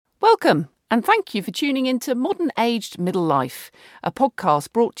Welcome, and thank you for tuning into Modern Aged Middle Life, a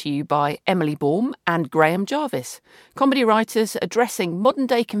podcast brought to you by Emily Baum and Graham Jarvis, comedy writers addressing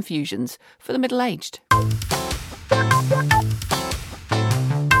modern-day confusions for the middle-aged. Do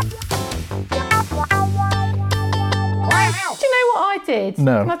you know what I did?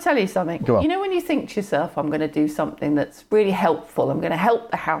 No. Can I tell you something? Go on. You know when you think to yourself, I'm going to do something that's really helpful, I'm going to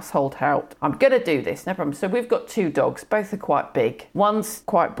help the household out, I'm going to do this, no problem. So we've got two dogs, both are quite big. One's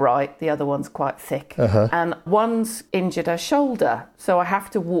quite bright, the other one's quite thick. And one's injured her shoulder, so I have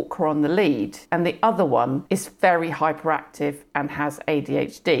to walk her on the lead. And the other one is very hyperactive and has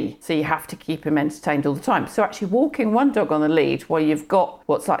ADHD, so you have to keep him entertained all the time. So actually walking one dog on the lead while you've got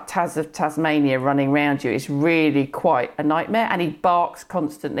what's like Taz of Tasmania running around you is really quite a nightmare, and he barks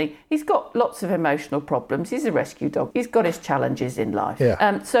constantly. He's got lots of emotional problems. He's a rescue dog. He's got his challenges in life.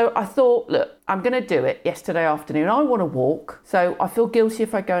 So I thought, look, I'm going to do it yesterday afternoon. I want to walk, so I feel guilty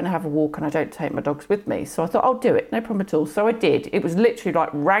if I go and have a walk and I don't take my dogs with me. So I thought, I'll do it, no problem at all. So I did. It was literally like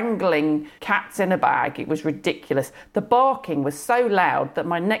wrangling cats in a bag. It was ridiculous. The barking was so loud that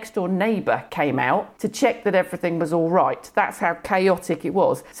my next door neighbour came out to check that everything was all right. That's how chaotic it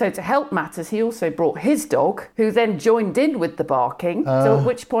was. So to help matters, he also brought his dog, who then joined in with the barking. So at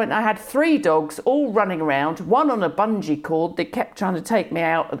which point I had three dogs all running around, one on a bungee cord that kept trying to take me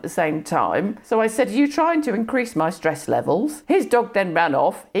out at the same time. So I said, are you trying to increase my stress levels? His dog then ran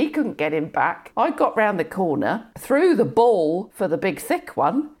off. He couldn't get him back. I got round the corner, threw the ball for the big thick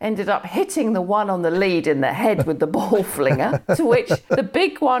one, ended up hitting the one on the lead in the head with the ball flinger, to which the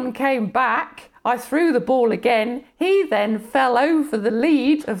big one came back. I threw the ball again. He then fell over the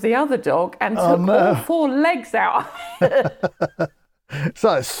lead of the other dog and took all four legs out. It's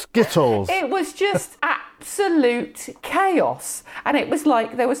like Skittles. It was just absolute chaos. And it was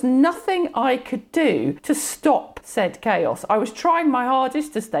like there was nothing I could do to stop said chaos. I was trying my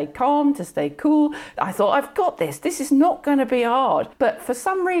hardest to stay calm, to stay cool. I thought, I've got this. This is not going to be hard. But for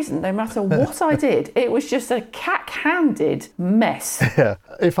some reason, no matter what I did, it was just a cack-handed mess. Yeah.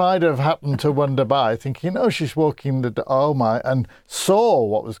 If I'd have happened to wander by thinking, oh, she's walking and saw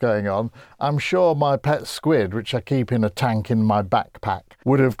what was going on, I'm sure my pet squid, which I keep in a tank in my backpack,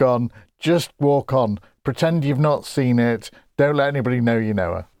 would have gone, just walk on, pretend you've not seen it, don't let anybody know you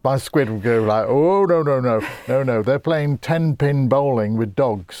know her. My squid would go like, oh, no, they're playing 10-pin bowling with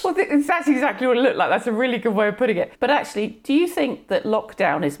dogs. Well, that's exactly what it looked like. That's a really good way of putting it. But actually, do you think that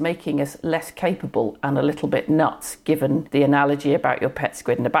lockdown is making us less capable and a little bit nuts, given the analogy about your pet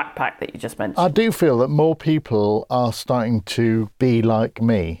squid in a backpack that you just mentioned? I do feel that more people are starting to be like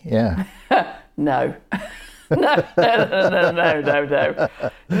me, yeah. No. No.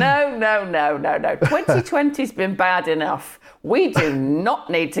 2020's been bad enough. We do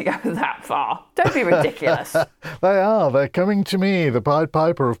not need to go that far. Don't be ridiculous. They're coming to me, the Pied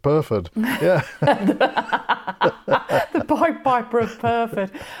Piper of Purford. Yeah. The Pied Piper of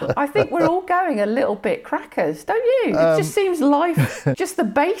Purford. I think we're all going a little bit crackers, don't you? It just seems life, just the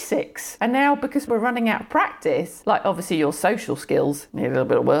basics. And now, because we're running out of practice, like obviously your social skills need a little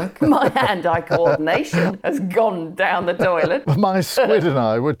bit of work. My hand-eye coordination has gone down the toilet. My squid and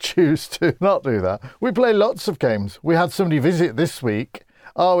I would choose to not do that. We play lots of games. We had somebody visit this week.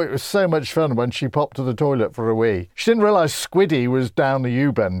 Oh, it was so much fun when she popped to the toilet for a wee. She didn't realise Squiddy was down the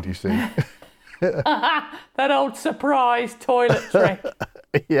U-bend, you see. That old surprise toilet trick.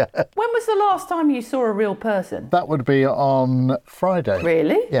 Yeah. When was the last time you saw a real person? That would be on Friday.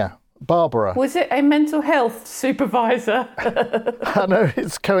 Really? Yeah. Barbara. Was it a mental health supervisor? I know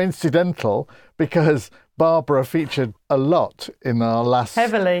it's coincidental because Barbara featured a lot in our last...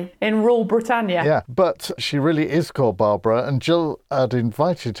 Heavily in Rule Britannia. Yeah, but she really is called Barbara, and Jill had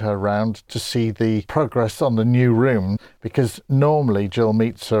invited her round to see the progress on the new room, because normally Jill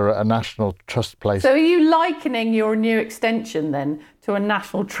meets her at a National Trust place. So are you likening your new extension then to a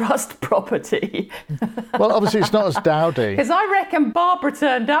National Trust property? Well, obviously it's not as dowdy. Because I reckon Barbara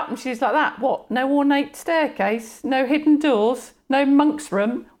turned up and she's like that. What? No ornate staircase? No hidden doors? No monk's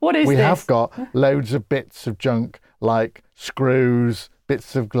room? What is this? We have got loads of bits of junk like screws,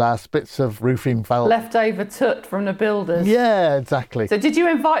 bits of glass, bits of roofing felt. Leftover toot from the builders. Yeah, exactly. So did you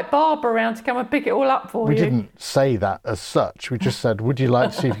invite Barbara around to come and pick it all up for you? We didn't say that as such. We just said, would you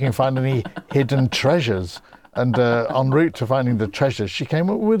like to see if you can find any hidden treasures? And en route to finding the treasures, she came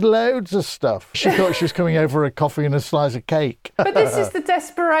up with loads of stuff. She thought she was coming over a coffee and a slice of cake. But this is the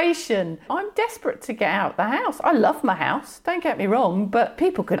desperation. I'm desperate to get out the house. I love my house, don't get me wrong, but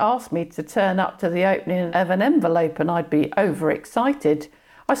people could ask me to turn up to the opening of an envelope and I'd be overexcited.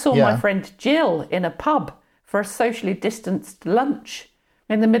 I saw my friend Jill in a pub for a socially distanced lunch.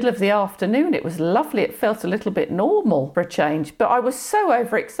 in the middle of the afternoon. It was lovely. It felt a little bit normal for a change, but I was so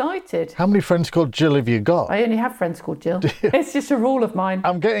overexcited. How many friends called Jill have you got? I only have friends called Jill. It's just a rule of mine.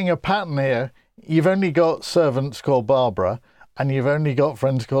 I'm getting a pattern here. You've only got servants called Barbara, and you've only got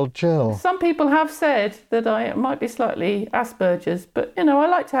friends called Jill. Some people have said that I might be slightly Asperger's, but, I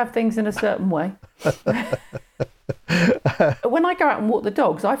like to have things in a certain way. When I go out and walk the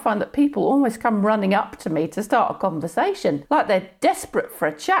dogs, I find that people almost come running up to me to start a conversation, like they're desperate for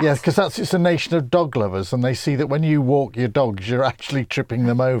a chat. Yes, because it's a nation of dog lovers, and they see that when you walk your dogs, you're actually tripping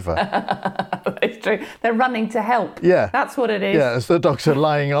them over. It's true. They're running to help. Yeah. That's what it is. Yeah, as the dogs are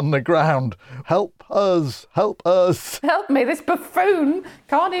lying on the ground. Help us, help us. Help me, this buffoon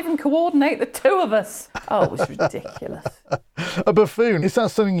can't even coordinate the two of us. Oh, it was ridiculous. A buffoon, is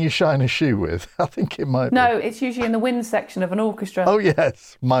that something you shine a shoe with? I think it might be. No, it's usually in the wind section of an orchestra. Oh,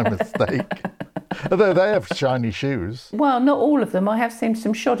 yes, my mistake. Although they have shiny shoes. Well, not all of them. I have seen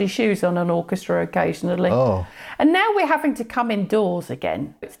some shoddy shoes on an orchestra occasionally. Oh. And now we're having to come indoors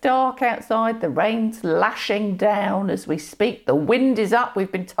again. It's dark outside, the rain's lashing down as we speak. The wind is up.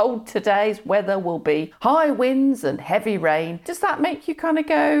 We've been told today's weather will be high winds and heavy rain. Does that make you kind of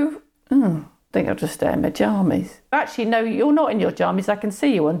go, I think I'll just stay in my jammies? Actually, no, you're not in your jammies. I can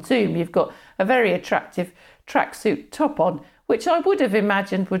see you on Zoom. You've got a very attractive tracksuit top on, which I would have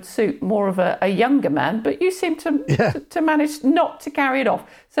imagined would suit more of a younger man, but you seem to manage not to carry it off.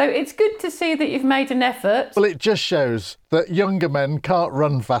 So it's good to see that you've made an effort. Well, it just shows that younger men can't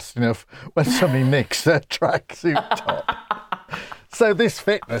run fast enough when somebody nicks their tracksuit top. So this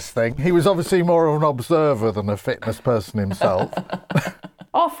fitness thing, he was obviously more of an observer than a fitness person himself.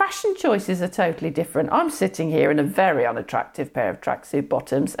 Our fashion choices are totally different. I'm sitting here in a very unattractive pair of tracksuit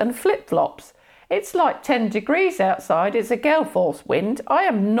bottoms and flip-flops. It's like 10 degrees outside. It's a gale force wind. I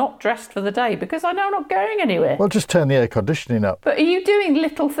am not dressed for the day because I know I'm not going anywhere. Well, just turn the air conditioning up. But are you doing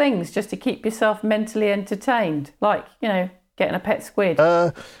little things just to keep yourself mentally entertained? Like, getting a pet squid?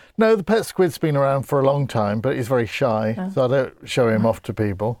 No, the pet squid's been around for a long time, but he's very shy, so I don't show him off to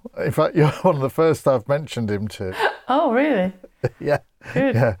people. In fact, you're one of the first I've mentioned him to. Oh, really? Yeah.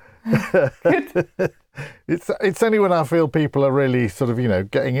 Good. Yeah. Good. It's only when I feel people are really sort of,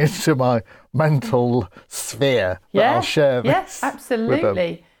 getting into my mental sphere that I'll share this. Yes,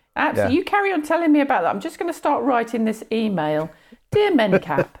 absolutely. Absolutely. Yeah. You carry on telling me about that. I'm just going to start writing this email. Dear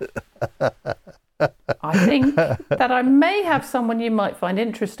Mencap, I think that I may have someone you might find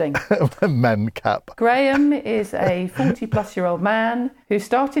interesting. Mencap. Graham is a 40-plus-year-old man who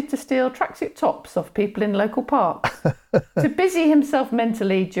started to steal tracksuit tops off people in local parks to busy himself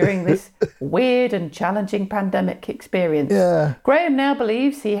mentally during this weird and challenging pandemic experience. Yeah. Graham now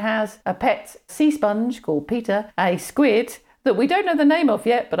believes he has a pet sea sponge called Peter, a squid that we don't know the name of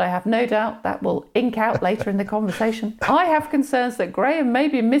yet, but I have no doubt that will ink out later in the conversation. I have concerns that Graham may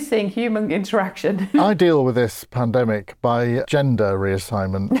be missing human interaction. I deal with this pandemic by gender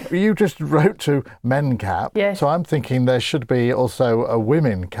reassignment. You just wrote to men cap, yes. So I'm thinking there should be also a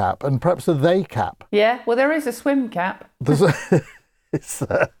women cap and perhaps a they cap. Yeah, well, there is a swim cap.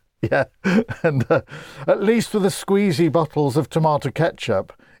 Yeah, and at least with the squeezy bottles of tomato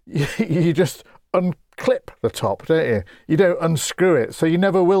ketchup, you just unclip the top, don't you? You don't unscrew it, so you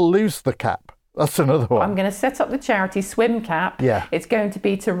never will lose the cap. That's another one. I'm going to set up the charity Swim Cap. Yeah. It's going to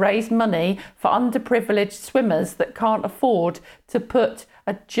be to raise money for underprivileged swimmers that can't afford to put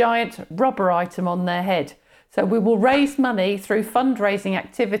a giant rubber item on their head. So we will raise money through fundraising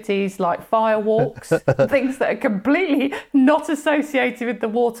activities like firewalks, things that are completely not associated with the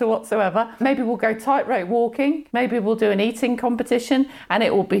water whatsoever. Maybe we'll go tightrope walking. Maybe we'll do an eating competition, and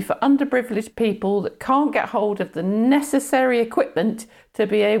it will be for underprivileged people that can't get hold of the necessary equipment to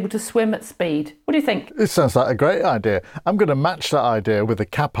be able to swim at speed. What do you think? This sounds like a great idea. I'm going to match that idea with the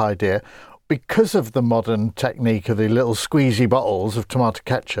cap idea. Because of the modern technique of the little squeezy bottles of tomato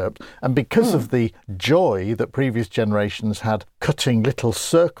ketchup, and because of the joy that previous generations had cutting little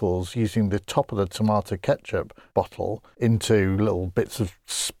circles using the top of the tomato ketchup bottle into little bits of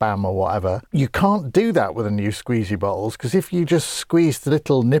Spam or whatever, you can't do that with the new squeezy bottles, because if you just squeeze the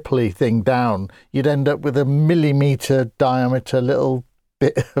little nipply thing down, you'd end up with a millimetre diameter little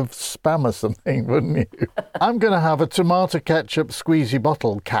bit of Spam or something, wouldn't you? I'm going to have a tomato ketchup squeezy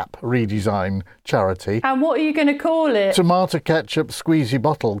bottle cap redesign charity. And what are you going to call it? Tomato ketchup squeezy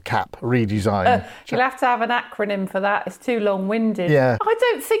bottle cap redesign. You'll have to have an acronym for that. It's too long-winded. Yeah. I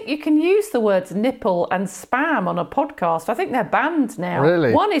don't think you can use the words nipple and Spam on a podcast. I think they're banned now.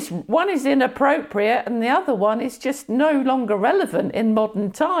 Really? One is inappropriate and the other one is just no longer relevant in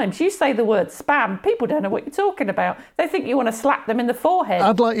modern times. You say the word Spam, people don't know what you're talking about. They think you want to slap them in the forehead ahead.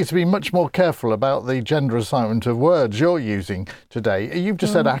 I'd like you to be much more careful about the gender assignment of words you're using today. You've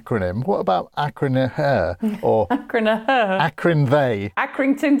just said acronym. What about acronym or Acronym. acrin they?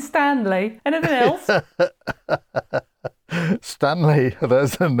 Accrington Stanley. Anything else? Stanley,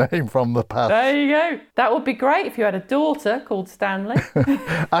 there's a name from the past. There you go. That would be great if you had a daughter called Stanley.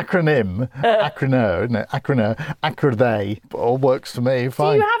 Acronym, acronym, isn't it? Acronym, acro they. All works for me.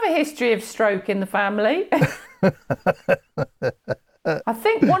 Fine. Do you have a history of stroke in the family? I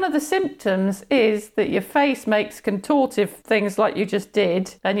think one of the symptoms is that your face makes contortive things like you just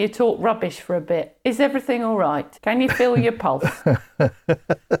did and you talk rubbish for a bit. Is everything all right? Can you feel your pulse?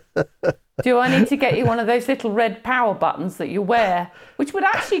 Do I need to get you one of those little red power buttons that you wear, which would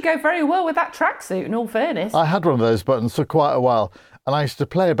actually go very well with that tracksuit, in all fairness? I had one of those buttons for quite a while, and I used to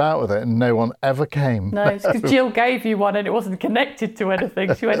play about with it, and no one ever came. No, it's because Jill gave you one and it wasn't connected to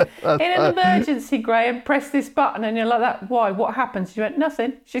anything. She went, in an emergency, Graham, press this button. And you're like that. Why? What happens? She went,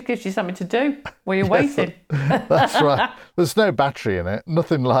 nothing. She just gives you something to do while you're waiting. That's right. There's no battery in it.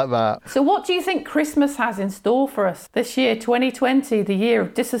 Nothing like that. So what do you think Christmas has in store for us this year, 2020, the year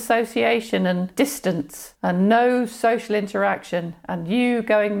of disassociation and distance and no social interaction and you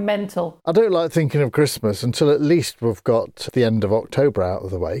going mental? I don't like thinking of Christmas until at least we've got the end of October out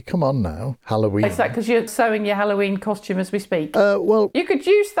of the way. Come on now. Halloween. Is that because you're sewing your Halloween costume as we speak? Well... You could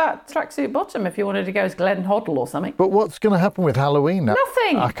use that tracksuit bottom if you wanted to go as Glenn Hoddle or something. But what's going to happen with Halloween now?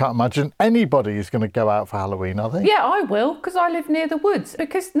 Nothing. I can't imagine anybody is going to go out for Halloween, are they? Yeah, I will, because I live near the woods.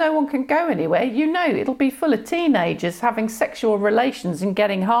 Because no one can go anywhere, you know it'll be full of teenagers having sexual relations and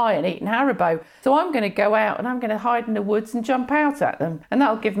getting high and eating Haribo. So I'm going to go out and I'm going to hide in the woods and jump out at them. And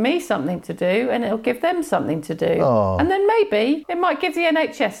that'll give me something to do and it'll give them something to do. Oh. And then maybe it might give the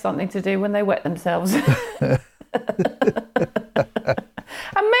NHS something to do when they wet themselves.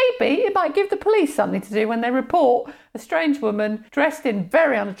 And maybe it might give the police something to do when they report a strange woman dressed in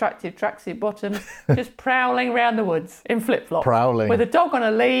very unattractive tracksuit bottoms just prowling around the woods in flip-flops. Prowling. With a dog on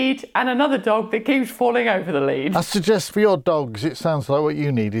a lead and another dog that keeps falling over the lead. I suggest for your dogs, it sounds like what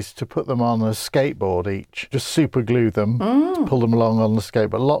you need is to put them on a skateboard each. Just super glue them, pull them along on the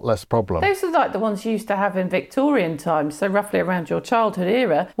skateboard. A lot less problem. Those are like the ones you used to have in Victorian times, so roughly around your childhood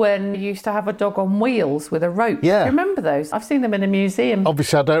era, when you used to have a dog on wheels with a rope. Yeah. Do you remember those? I've seen them in a museum.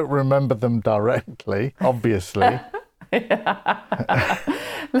 Obviously, I don't remember them directly, obviously. The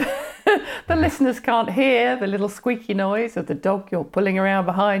listeners can't hear the little squeaky noise of the dog you're pulling around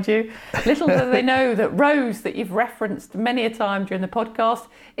behind you. Little do they know that Rose, that you've referenced many a time during the podcast,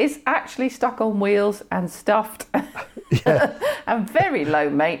 is actually stuck on wheels and stuffed. Yeah. And very low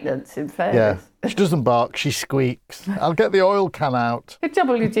maintenance, in fairness. Yeah. She doesn't bark, she squeaks. I'll get the oil can out. Good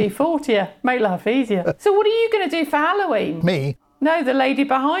WD-40 you. Make life easier. So what are you going to do for Halloween? Me? No, the lady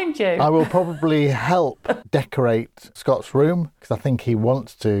behind you. I will probably help decorate Scott's room because I think he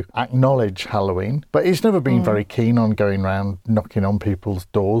wants to acknowledge Halloween. But he's never been very keen on going around knocking on people's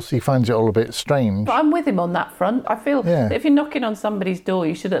doors. He finds it all a bit strange. But I'm with him on that front. I feel that if you're knocking on somebody's door,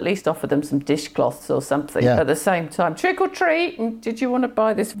 you should at least offer them some dishcloths or something at the same time. Trick or treat. And did you want to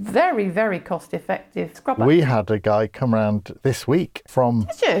buy this very, very cost-effective scrubber? We had a guy come round this week from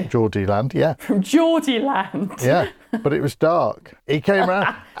Geordieland. Yeah. From Geordieland? Yeah. But it was dark. He came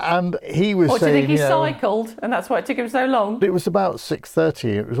round and he was saying... do you think he cycled and that's why it took him so long? It was about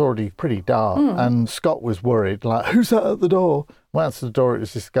 6:30. It was already pretty dark. And Scott was worried, like, who's that at the door? When I answered the door, it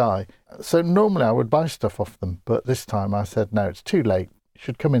was this guy. So normally I would buy stuff off them. But this time I said, no, it's too late. You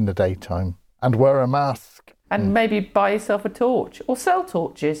should come in the daytime and wear a mask. And maybe buy yourself a torch or sell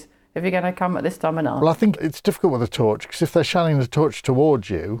torches. If you're going to come at this time of night. Well, I think it's difficult with a torch because if they're shining the torch towards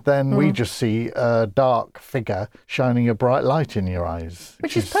you, then we just see a dark figure shining a bright light in your eyes.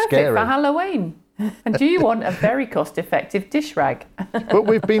 Which is perfect scary. for Halloween. And do you want a very cost-effective dish rag? But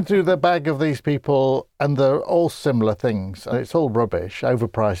we've been through the bag of these people and they're all similar things. It's all rubbish,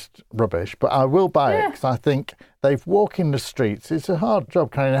 overpriced rubbish. But I will buy it because I think they've walked in the streets. It's a hard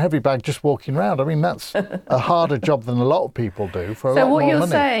job carrying a heavy bag just walking around. I mean, that's a harder job than a lot of people do for a lot more money. So what you're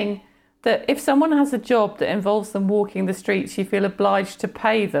saying, that if someone has a job that involves them walking the streets, you feel obliged to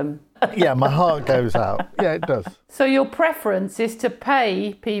pay them? Yeah, my heart goes out. Yeah, it does. So your preference is to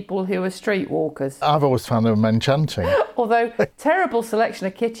pay people who are streetwalkers? I've always found them enchanting. Although, terrible selection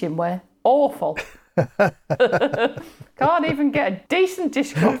of kitchenware. Awful. Can't even get a decent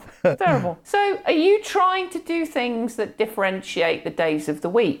dishcloth. Terrible. So are you trying to do things that differentiate the days of the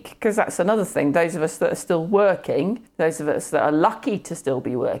week? Because that's another thing. Those of us that are still working, those of us that are lucky to still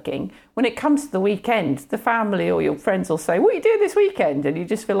be working, when it comes to the weekend, the family or your friends will say, what are you doing this weekend? And you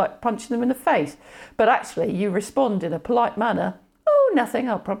just feel like punching them in the face. But actually you respond in a polite manner, oh, nothing,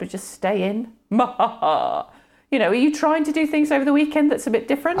 I'll probably just stay in. You know, are you trying to do things over the weekend that's a bit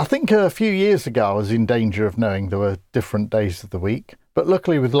different? I think a few years ago I was in danger of knowing there were different days of the week. But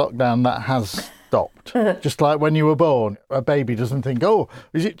luckily with lockdown that has stopped. Just like when you were born, a baby doesn't think, oh,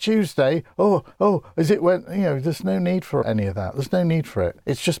 is it Tuesday? Oh, is it when? You know, there's no need for any of that. There's no need for it.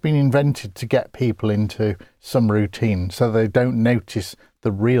 It's just been invented to get people into some routine so they don't notice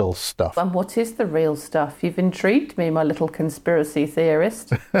the real stuff. And what is the real stuff? You've intrigued me, my little conspiracy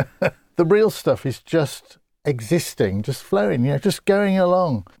theorist. The real stuff is just existing, just flowing, just going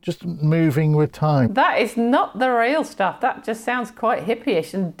along, just moving with time. That is not the real stuff. That just sounds quite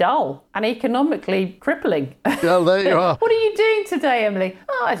hippie-ish and dull and economically crippling. Well, there you are. What are you doing today, Emily?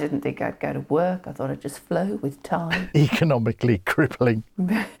 Oh, I didn't think I'd go to work. I thought I'd just flow with time. Economically crippling.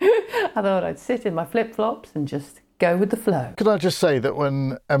 I thought I'd sit in my flip-flops and just go with the flow. Could I just say that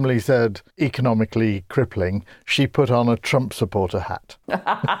when Emily said economically crippling, she put on a Trump supporter hat.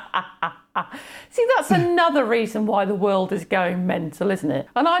 See, that's another reason why the world is going mental, isn't it?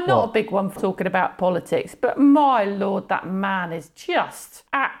 And I'm not a big one for talking about politics, but my lord, that man is just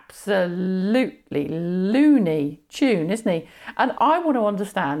absolutely loony tune, isn't he? And I want to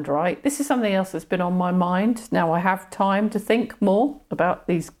understand, right? This is something else that's been on my mind. Now I have time to think more about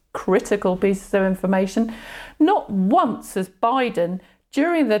these critical pieces of information. Not once has Biden,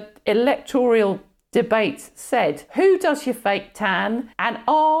 during the electoral debates, said, who does your fake tan and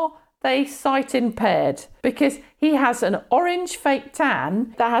are they sight impaired? Because he has an orange fake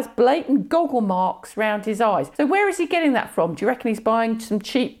tan that has blatant goggle marks around his eyes. So where is he getting that from? Do you reckon he's buying some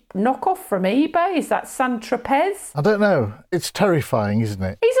cheap knockoff from eBay? Is that Saint Tropez? I don't know. It's terrifying, isn't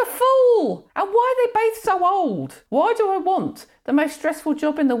it? He's a fool! And why are they both so old? Why do I want the most stressful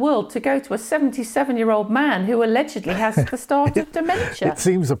job in the world to go to a 77-year-old man who allegedly has the start of dementia? It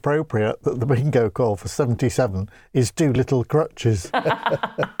seems appropriate that the bingo call for 77 is 2 little crutches.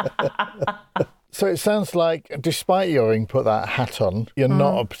 So it sounds like, despite you having put that hat on, you're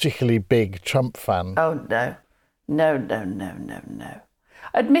not a particularly big Trump fan. Oh, no. No.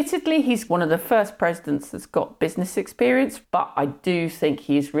 Admittedly, he's one of the first presidents that's got business experience, but I do think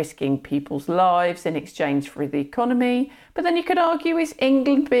he's risking people's lives in exchange for the economy. But then you could argue, is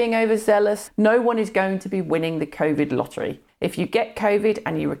England being overzealous? No one is going to be winning the COVID lottery. If you get COVID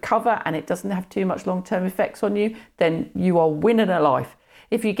and you recover and it doesn't have too much long-term effects on you, then you are winning a life.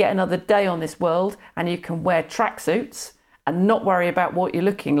 If you get another day on this world and you can wear tracksuits and not worry about what you're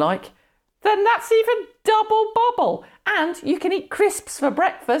looking like, then that's even double bubble. And you can eat crisps for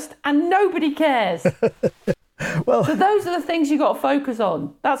breakfast and nobody cares. Well, so those are the things you got to focus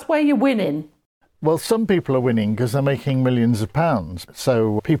on. That's where you're winning. Well, some people are winning because they're making millions of pounds.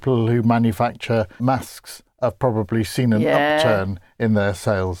 So people who manufacture masks have probably seen an upturn in their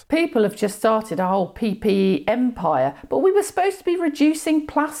sales. People have just started a whole PPE empire, but we were supposed to be reducing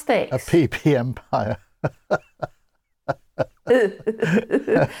plastics. A PP empire.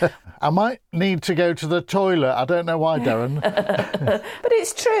 I might need to go to the toilet. I don't know why, Darren. But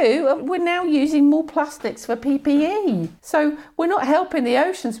it's true. We're now using more plastics for PPE. So we're not helping the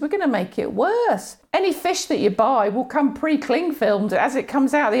oceans. We're going to make it worse. Any fish that you buy will come pre-cling filmed as it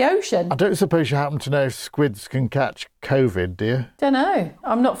comes out of the ocean. I don't suppose you happen to know if squids can catch COVID, do you? Don't know.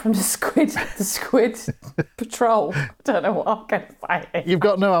 I'm not from the squid patrol. Don't know what I'm going to say. You've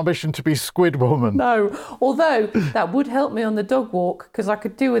got no ambition to be Squid Woman. No, although that would help me on the dog walk because I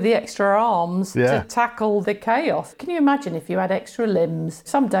could do with the extra arms to tackle the chaos. Can you imagine if you had extra limbs?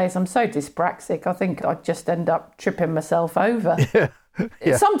 Some days I'm so dyspraxic, I think I'd just end up tripping myself over.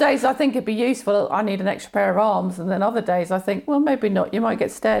 Yeah. Some days I think it'd be useful, I need an extra pair of arms, and then other days I think, well, maybe not. You might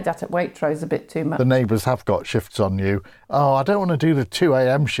get stared at Waitrose a bit too much. The neighbours have got shifts on you. Oh, I don't want to do the 2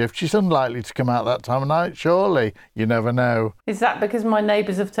 a.m. shift. She's unlikely to come out that time of night, surely. You never know. Is that because my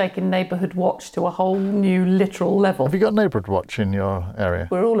neighbours have taken Neighbourhood Watch to a whole new literal level? Have you got Neighbourhood Watch in your area?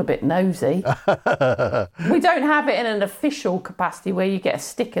 We're all a bit nosy. We don't have it in an official capacity where you get a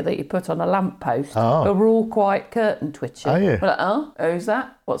sticker that you put on a lamppost. But we're all quite curtain twitchy. Are you? We're like, oh, who's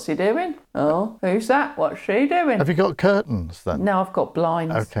that? What's he doing? Oh, who's that? What's she doing? Have you got curtains then? No, I've got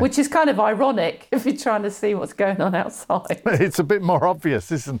blinds, which is kind of ironic if you're trying to see what's going on outside. It's a bit more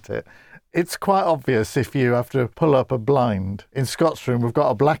obvious, isn't it? It's quite obvious if you have to pull up a blind. In Scott's room, we've got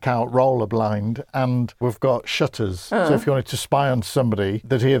a blackout roller blind and we've got shutters. So if you wanted to spy on somebody,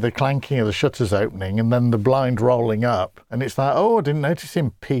 they'd hear the clanking of the shutters opening and then the blind rolling up. And it's like, oh, I didn't notice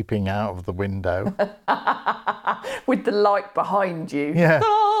him peeping out of the window. With the light behind you. Yeah.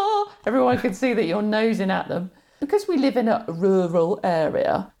 Ah, everyone can see that you're nosing at them. Because we live in a rural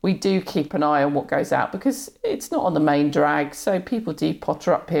area, we do keep an eye on what goes out because it's not on the main drag, so people do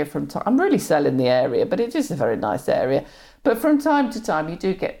potter up here from time. I'm really selling the area, but it is a very nice area. But from time to time, you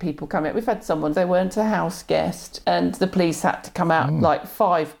do get people coming. We've had someone, they weren't a house guest, and the police had to come out, like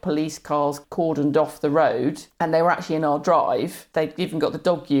 5 police cars cordoned off the road, and they were actually in our drive. They'd even got the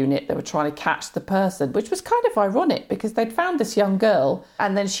dog unit. They were trying to catch the person, which was kind of ironic because they'd found this young girl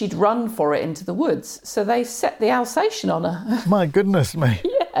and then she'd run for it into the woods. So they set the Alsatian on her. My goodness me.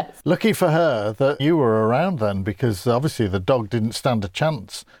 Yes. Lucky for her that you were around then, because obviously the dog didn't stand a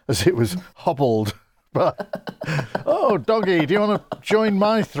chance as it was hobbled. But, oh, doggy, do you want to join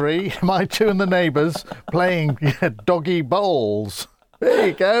my 2 and the neighbours playing doggy bowls? There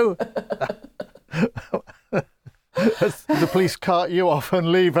you go. The police cart you off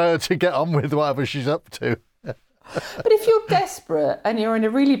and leave her to get on with whatever she's up to. But if you're desperate and you're in a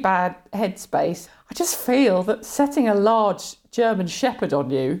really bad headspace, I just feel that setting a large German Shepherd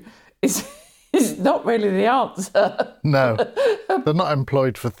on you is not really the answer. No, they're not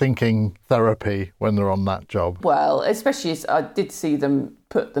employed for thinking therapy when they're on that job. Well, especially as I did see them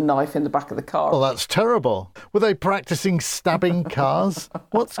put the knife in the back of the car. Well, that's terrible. Were they practising stabbing cars?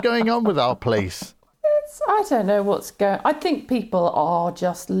 What's going on with our police? I don't know what's going on. I think people are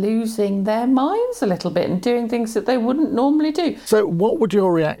just losing their minds a little bit and doing things that they wouldn't normally do. So what would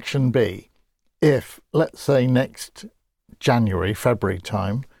your reaction be if, let's say, next January, February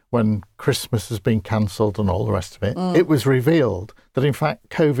time, when Christmas has been cancelled and all the rest of it, it was revealed that, in fact,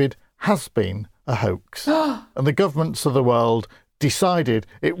 COVID has been a hoax. And the governments of the world decided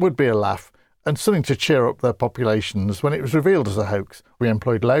it would be a laugh and something to cheer up their populations when it was revealed as a hoax. We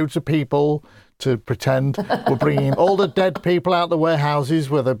employed loads of people to pretend we're bringing all the dead people out of the warehouses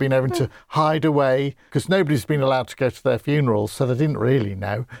where they've been able to hide away because nobody's been allowed to go to their funerals, so they didn't really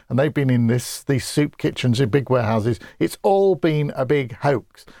know. And they've been in these soup kitchens in big warehouses. It's all been a big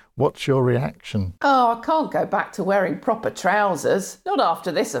hoax. What's your reaction? Oh, I can't go back to wearing proper trousers. Not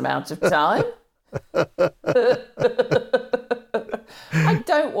after this amount of time. I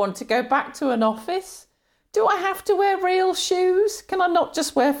don't want to go back to an office. Do I have to wear real shoes? Can I not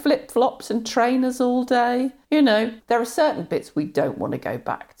just wear flip-flops and trainers all day? You know, there are certain bits we don't want to go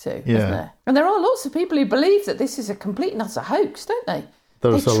back to, isn't there? And there are lots of people who believe that this is a complete and utter hoax, don't they?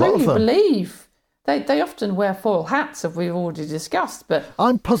 There's they a lot of them. believe. They often wear foil hats, as we've already discussed. But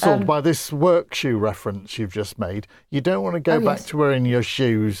I'm puzzled by this work shoe reference you've just made. You don't want to go back to wearing your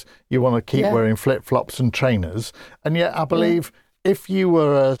shoes. You want to keep wearing flip-flops and trainers. And yet I believe if you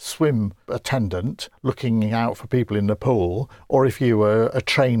were a swim attendant looking out for people in the pool, or if you were a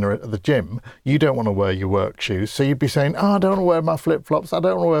trainer at the gym, you don't want to wear your work shoes. So you'd be saying, I don't want to wear my flip-flops. I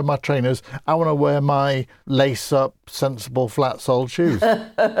don't want to wear my trainers. I want to wear my lace-up, sensible, flat-soled shoes.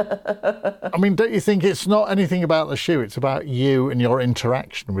 I mean, don't you think it's not anything about the shoe? It's about you and your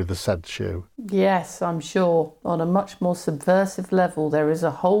interaction with the said shoe. Yes, I'm sure. On a much more subversive level, there is a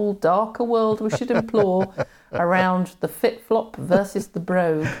whole darker world we should implore around the fit-flop versus the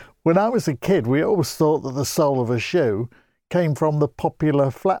brogue. When I was a kid, we always thought that the sole of a shoe came from the popular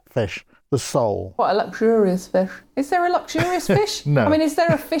flatfish, the sole. What a luxurious fish. Is there a luxurious fish? No. I mean, is there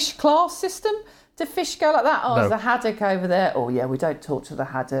a fish class system? Do fish go like that? Oh, No. there's a haddock over there. Oh, yeah, we don't talk to the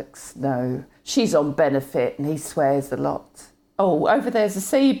haddocks. No. She's on benefit and he swears a lot. Oh, over there's a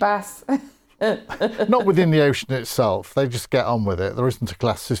sea bass. Not within the ocean itself. They just get on with it. There isn't a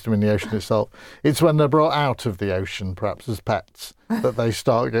class system in the ocean itself. It's when they're brought out of the ocean, perhaps as pets, that they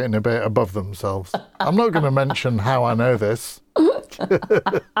start getting a bit above themselves. I'm not going to mention how I know this.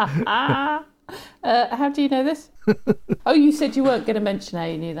 How do you know this? Oh, you said you weren't going to mention how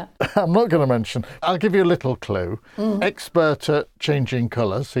you knew that. I'm not going to mention. I'll give you a little clue. Expert at changing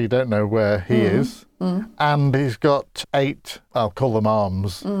colour, so you don't know where he is. And he's got 8, I'll call them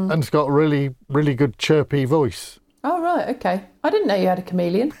arms, and he's got a really, really good chirpy voice. Oh, right, okay. I didn't know you had a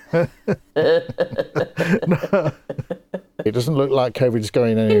chameleon. It doesn't look like COVID's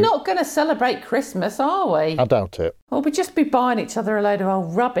going anywhere. We're not going to celebrate Christmas, are we? I doubt it. Well, we'd just be buying each other a load of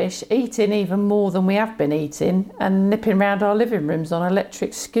old rubbish, eating even more than we have been eating, and nipping round our living rooms on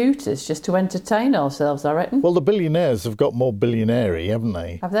electric scooters just to entertain ourselves, I reckon. Well, the billionaires have got more billionaire-y, haven't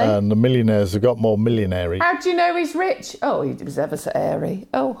they? Have they? And the millionaires have got more millionaire-y. How do you know he's rich? Oh, he was ever so airy.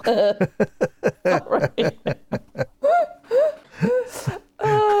 Oh, sorry.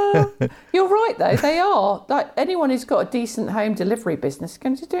 You're right, though. They are. Like anyone who's got a decent home delivery business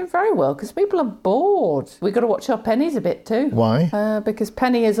is doing very well because people are bored. We've got to watch our pennies a bit too. Why? Because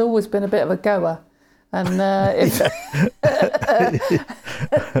Penny has always been a bit of a goer. And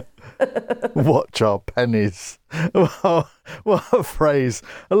Watch our pennies. What a phrase.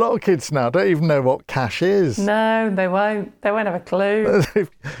 A lot of kids now don't even know what cash is. No, they won't. They won't have a clue. If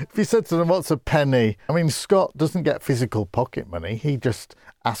you said to them, what's a penny? I mean, Scott doesn't get physical pocket money. He just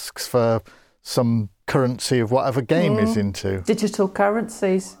asks for some currency of whatever game he's into. Digital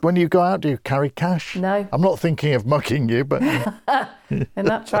currencies. When you go out, do you carry cash? No. I'm not thinking of mugging you, but... In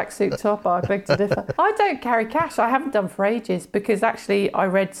that tracksuit top, I beg to differ. I don't carry cash. I haven't done for ages because actually I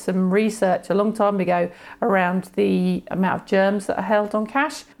read some research a long time ago around the amount of germs that are held on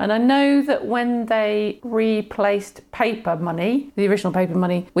cash. And I know that when they replaced paper money, the original paper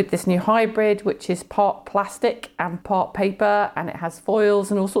money, with this new hybrid, which is part plastic and part paper, and it has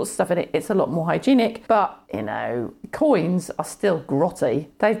foils and all sorts of stuff in it, it's a lot more hygienic. But, you know, coins are still grotty.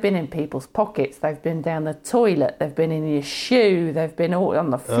 They've been in people's pockets. They've been down the toilet. They've been in your shoe. They've been all on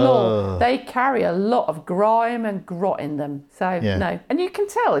the floor. They carry a lot of grime and grot in them. So, no. And you can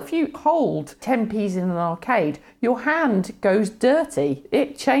tell if you hold 10p's in an arcade, your hand goes dirty.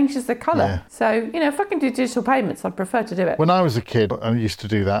 It changes the colour. Yeah. So, you know, if I can do digital payments, I'd prefer to do it. When I was a kid, I used to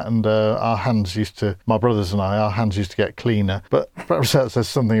do that, and my brothers and I, our hands used to get cleaner. But perhaps that says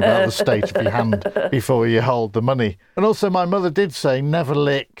something about the state of your hand before you hold the money. And also my mother did say never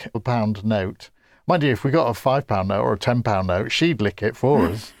lick a £1 note. Mind you, if we got a £5 note or a £10 note, she'd lick it for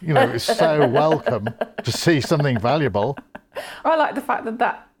us. You know, it's so welcome to see something valuable. I like the fact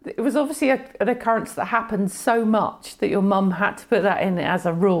that it was obviously an occurrence that happened so much that your mum had to put that in as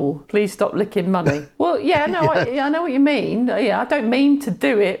a rule. Please stop licking money. Well, yeah, no, I know what you mean. Yeah, I don't mean to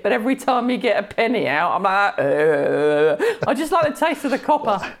do it, but every time you get a penny out, I'm like, I just like the taste of the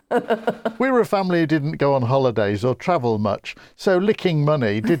copper. We were a family who didn't go on holidays or travel much, so licking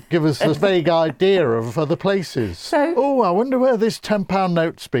money did give us a vague idea of other places. I wonder where this £10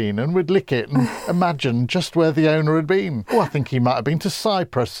 note's been, and we'd lick it and imagine just where the owner had been. I think he might have been to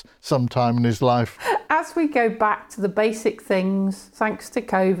Cyprus sometime in his life. As we go back to the basic things, thanks to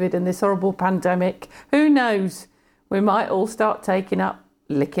COVID and this horrible pandemic, who knows, we might all start taking up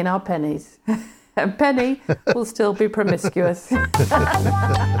licking our pennies. And Penny will still be promiscuous.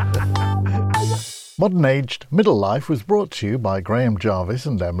 Modern Aged Middle Life was brought to you by Graham Jarvis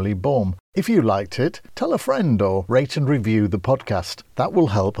and Emily Baum. If you liked it, tell a friend or rate and review the podcast. That will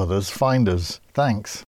help others find us. Thanks.